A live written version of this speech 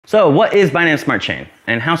So what is Binance Smart Chain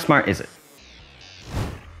and how smart is it?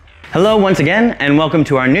 Hello once again and welcome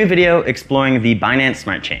to our new video exploring the Binance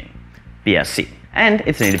Smart Chain, BSC, and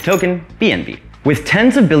its native token, BNB. With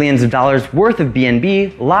tens of billions of dollars worth of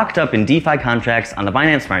BNB locked up in DeFi contracts on the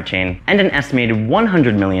Binance Smart Chain and an estimated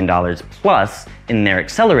 $100 million plus in their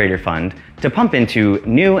accelerator fund to pump into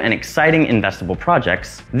new and exciting investable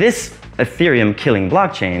projects, this Ethereum-killing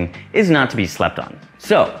blockchain is not to be slept on.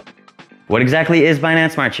 So, what exactly is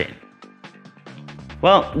Binance Smart Chain?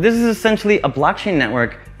 Well, this is essentially a blockchain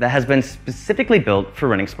network that has been specifically built for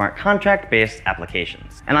running smart contract-based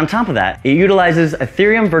applications. And on top of that, it utilizes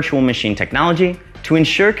Ethereum virtual machine technology to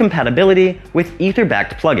ensure compatibility with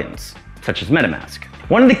Ether-backed plugins, such as MetaMask.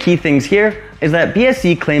 One of the key things here is that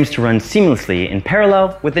BSC claims to run seamlessly in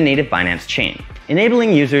parallel with the native Binance Chain,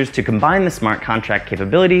 enabling users to combine the smart contract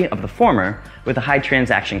capability of the former with the high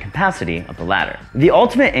transaction capacity of the latter. The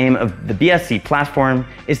ultimate aim of the BSC platform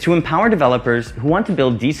is to empower developers who want to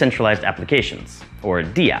build decentralized applications, or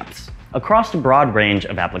DApps, across a broad range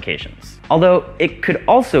of applications. Although it could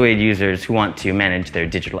also aid users who want to manage their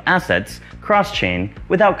digital assets cross-chain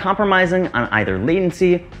without compromising on either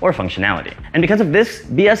latency or functionality. And because of this,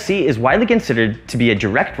 BSC is widely considered to be a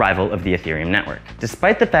direct rival of the Ethereum network,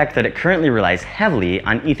 despite the fact that it currently relies heavily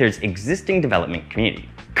on Ether's existing development community,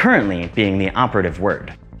 currently being the operative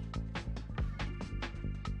word.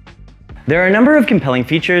 There are a number of compelling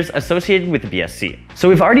features associated with the BSC. So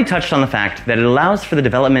we've already touched on the fact that it allows for the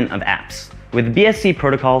development of apps, with the BSC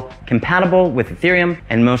protocol compatible with Ethereum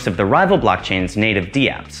and most of the rival blockchains' native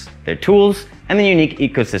DApps, their tools, and the unique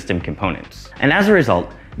ecosystem components. And as a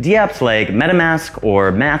result, DApps like MetaMask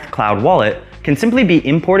or Math Cloud Wallet can simply be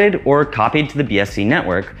imported or copied to the BSC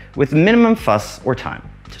network with minimum fuss or time.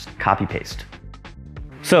 Just copy-paste.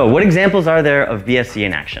 So what examples are there of BSC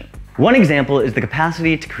in action? One example is the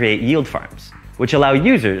capacity to create yield farms, which allow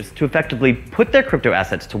users to effectively put their crypto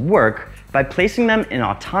assets to work by placing them in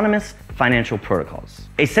autonomous financial protocols.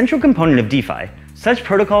 A central component of DeFi, such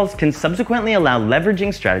protocols can subsequently allow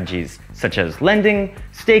leveraging strategies such as lending,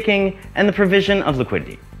 staking, and the provision of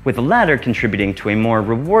liquidity, with the latter contributing to a more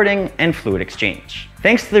rewarding and fluid exchange.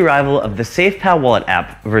 Thanks to the arrival of the SafePal Wallet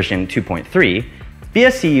app version 2.3,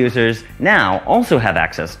 BSC users now also have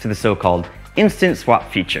access to the so-called instant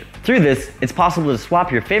swap feature. Through this, it's possible to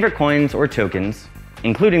swap your favorite coins or tokens,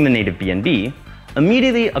 including the native BNB,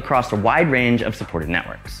 immediately across a wide range of supported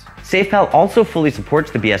networks. SafePal also fully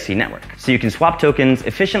supports the BSC network, so you can swap tokens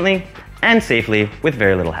efficiently and safely with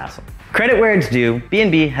very little hassle. Credit where it's due,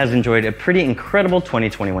 BNB has enjoyed a pretty incredible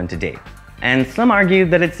 2021 to date, and some argue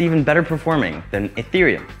that it's even better performing than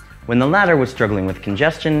Ethereum, when the latter was struggling with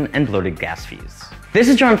congestion and bloated gas fees. This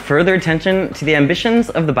has drawn further attention to the ambitions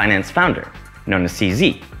of the Binance founder, known as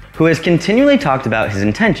CZ, who has continually talked about his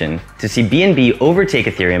intention to see BNB overtake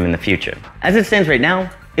Ethereum in the future. As it stands right now,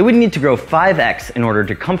 it would need to grow 5x in order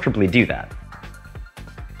to comfortably do that.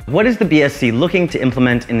 What is the BSC looking to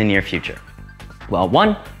implement in the near future? Well,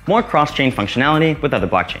 one, more cross-chain functionality with other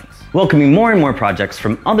blockchains, welcoming more and more projects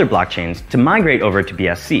from other blockchains to migrate over to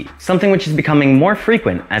BSC, something which is becoming more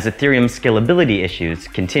frequent as Ethereum's scalability issues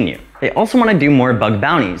continue. They also want to do more bug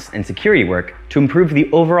bounties and security work to improve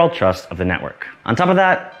the overall trust of the network. On top of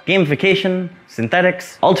that, gamification,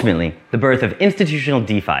 synthetics, ultimately the birth of institutional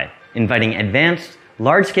DeFi, inviting advanced,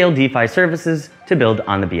 large-scale DeFi services to build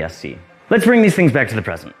on the BSC. Let's bring these things back to the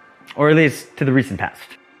present, or at least to the recent past.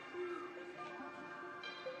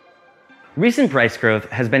 Recent price growth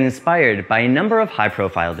has been inspired by a number of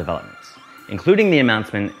high-profile developments, including the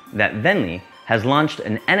announcement that Venly has launched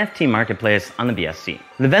an NFT marketplace on the BSC.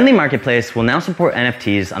 The Venly marketplace will now support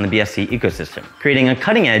NFTs on the BSC ecosystem, creating a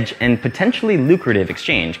cutting-edge and potentially lucrative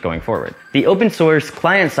exchange going forward. The open-source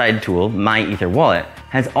client-side tool, MyEtherWallet,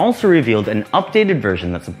 has also revealed an updated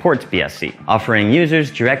version that supports BSC, offering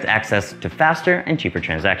users direct access to faster and cheaper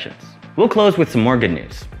transactions. We'll close with some more good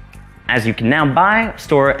news, as you can now buy,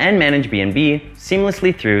 store, and manage BNB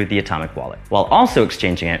seamlessly through the Atomic Wallet, while also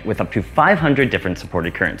exchanging it with up to 500 different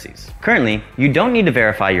supported currencies. Currently, you don't need to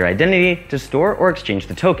verify your identity to store or exchange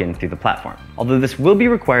the token through the platform, although this will be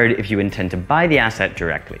required if you intend to buy the asset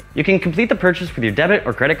directly. You can complete the purchase with your debit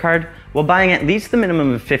or credit card while buying at least the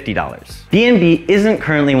minimum of $50. BNB isn't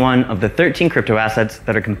currently one of the 13 crypto assets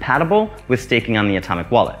that are compatible with staking on the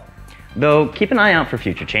Atomic Wallet, though keep an eye out for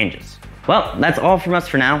future changes. Well, that's all from us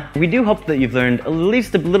for now. We do hope that you've learned at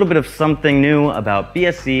least a little bit of something new about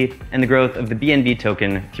BSC and the growth of the BNB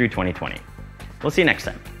token through 2020. We'll see you next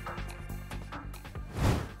time.